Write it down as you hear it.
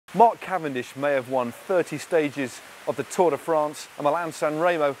Mark Cavendish may have won 30 stages of the Tour de France, a Milan-San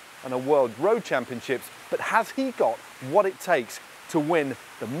Remo and a World Road Championships, but has he got what it takes to win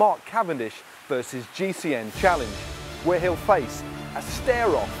the Mark Cavendish versus GCN Challenge, where he'll face a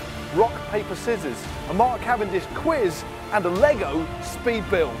stare-off, rock, paper, scissors, a Mark Cavendish quiz and a Lego speed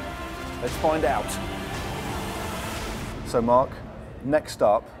build? Let's find out. So Mark, next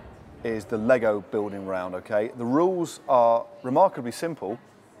up is the Lego building round, okay? The rules are remarkably simple.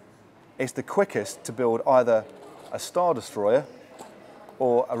 It's the quickest to build either a Star Destroyer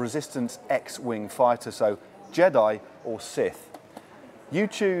or a Resistance X-Wing fighter, so Jedi or Sith. You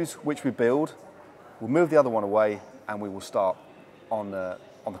choose which we build, we'll move the other one away and we will start on the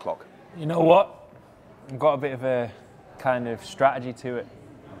clock. You know what? I've got a bit of a kind of strategy to it.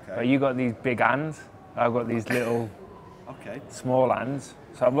 Okay. But you got these big hands, I've got these little small hands.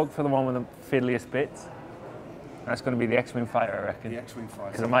 So I've looked for the one with the fiddliest bits. That's going to be the X-Wing fighter, I reckon. The X-Wing fighter.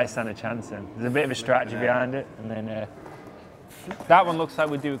 Because I might stand a chance then. There's a bit of a strategy behind it. And then that one looks like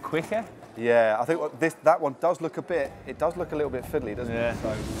we do it quicker. Yeah, I think that one does look a little bit fiddly, doesn't it?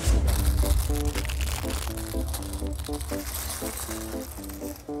 So.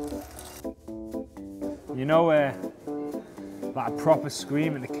 You know, like a proper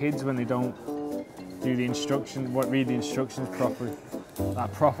scream at the kids when they don't do the instructions, read the instructions properly.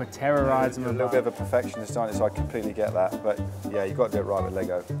 That proper terrorise them. You're a little bit of a perfectionist, aren't you? So I completely get that. But yeah, you've got to do it right with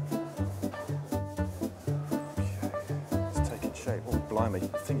Lego. Okay, it's taking shape. Oh, blimey.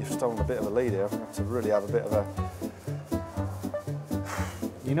 I think you've stolen a bit of a lead here. I have to really have a bit of a...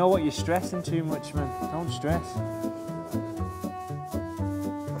 You know what? You're stressing too much, man. Don't stress.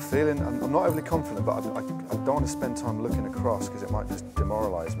 I'm not overly confident, but I don't want to spend time looking across because it might just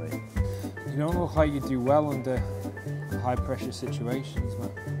demoralise me. You don't look like you do well under high pressure situations,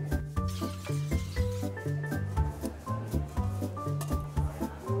 man.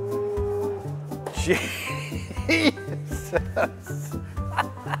 Jesus!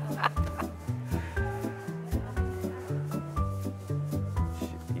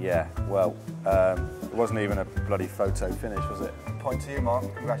 Yeah, well, it wasn't even a bloody photo finish, was it? Point to you, Mark.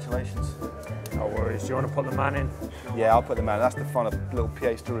 Congratulations. No worries. Do you want to put the man in? Yeah, I'll put the man in. That's the fun of little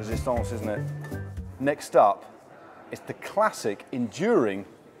pièce de résistance, isn't it? Next up, it's the classic enduring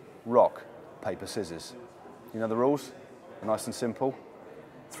rock, paper, scissors. You know the rules? They're nice and simple.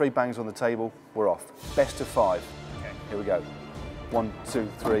 3 bangs on the table, we're off. Best of 5. Okay. Here we go. 1, 2,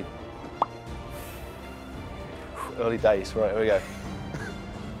 3. Early days, right, here we go.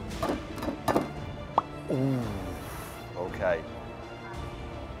 Ooh. Okay.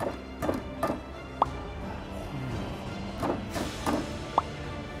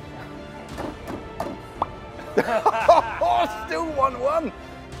 Oh, still 1-1.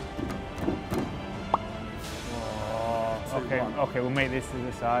 Oh, okay, we'll make this to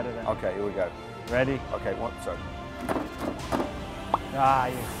the side of it. Okay, here we go. Ready? Okay, so. Ah,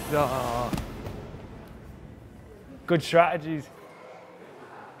 yes. Oh. Good strategies.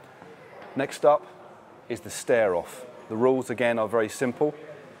 Next up is the stare off. The rules again are very simple.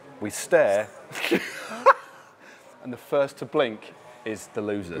 We stare, and the first to blink is the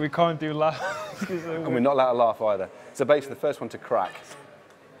loser. We can't do laughs. And we're not allowed to laugh either. So basically the first one to crack.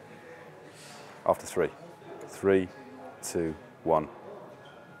 After 3. 3, 2, 1.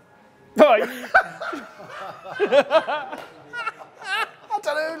 I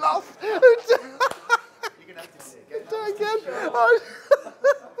don't know who laughed. You're going to have to do it again.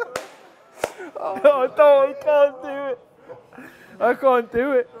 I can't do it. I can't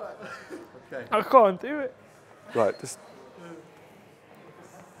do it. Okay. I can't do it. Right, just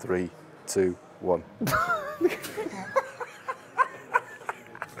 3, 2, 1. Just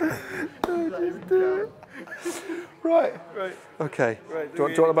do it. Right. Okay. Right. Do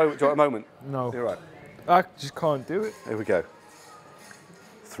you want a moment? No. You're right. I just can't do it. Here we go.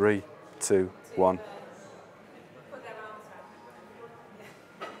 3, 2, 1.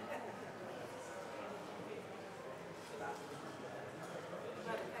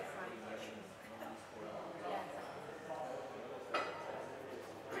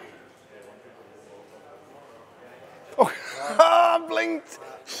 Oh, I blinked!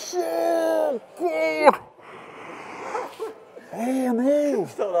 Oh, God! Hey, I'm here!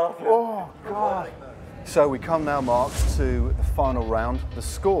 Oh, God! So we come now, Mark, to the final round. The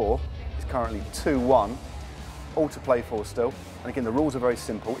score is currently 2-1, all to play for still. And again, the rules are very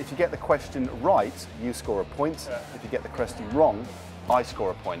simple. If you get the question right, you score a point. If you get the question wrong, I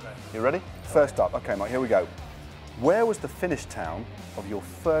score a point. You ready? First up, okay, Mike, here we go. Where was the finish town of your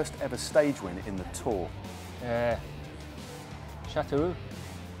first ever stage win in the Tour? Chateau.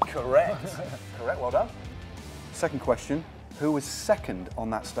 Correct. Correct, well done. Second question, Who was second on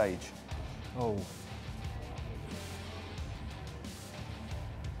that stage? Oh.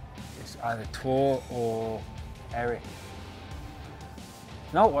 It's either Tor or Eric.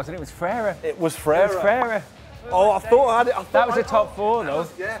 No, it wasn't. It was Frere. It was Frere. It was Frere. Oh, I thought I had it. That was the top four, though.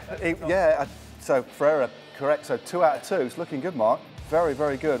 Yeah. So Frere, correct. So 2 out of 2. It's looking good, Mark. Very,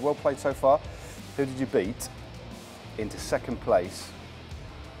 very good. Well played so far. Who did you beat into second place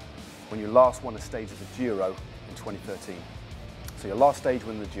when you last won a stage of the Giro in 2013? So your last stage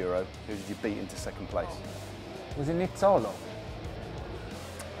win the Giro, who did you beat into second place? Was it Nizzolo?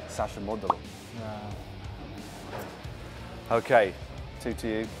 Sasha Modolo. No. Okay, 2 to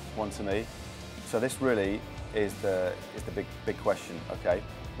you, 1 to me. So this really is the big question, okay?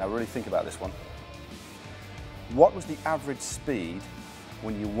 Now really think about this one. What was the average speed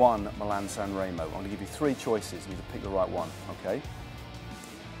when you won Milan-San Remo? I'm going to give you 3 choices. You need to pick the right one, okay?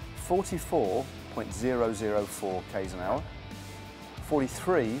 44.004 k's an hour,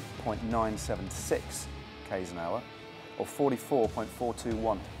 43.976 k's an hour, or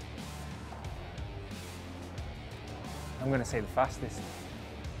 44.421. I'm going to say the fastest,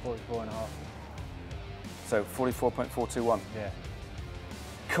 44 and a half. So 44.421. Yeah.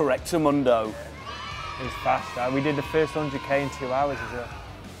 Correctamundo. It was fast. We did the first 100k in 2 hours as well.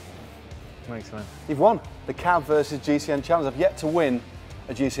 Nice, man. You've won the Cav versus GCN Challenge. I've yet to win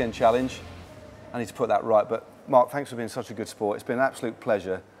a GCN Challenge. I need to put that right, but Mark, thanks for being such a good sport. It's been an absolute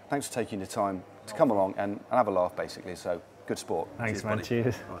pleasure. Thanks for taking the time to come along and have a laugh, basically. So, good sport. Thanks, man.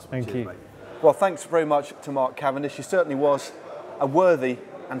 Cheers. Thank you. Mate. Well, thanks very much to Mark Cavendish. He certainly was a worthy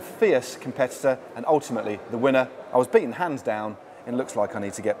and fierce competitor, and ultimately the winner. I was beaten hands down. It looks like I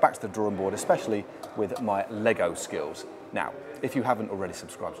need to get back to the drawing board, especially with my Lego skills. Now, if you haven't already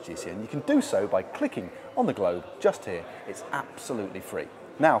subscribed to GCN, you can do so by clicking on the globe just here. It's absolutely free.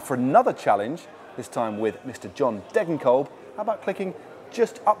 Now, for another challenge, this time with Mr. John Degenkolb, how about clicking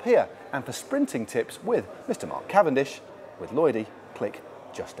just up here? And for sprinting tips with Mr. Mark Cavendish, with Lloydie, click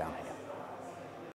just down here.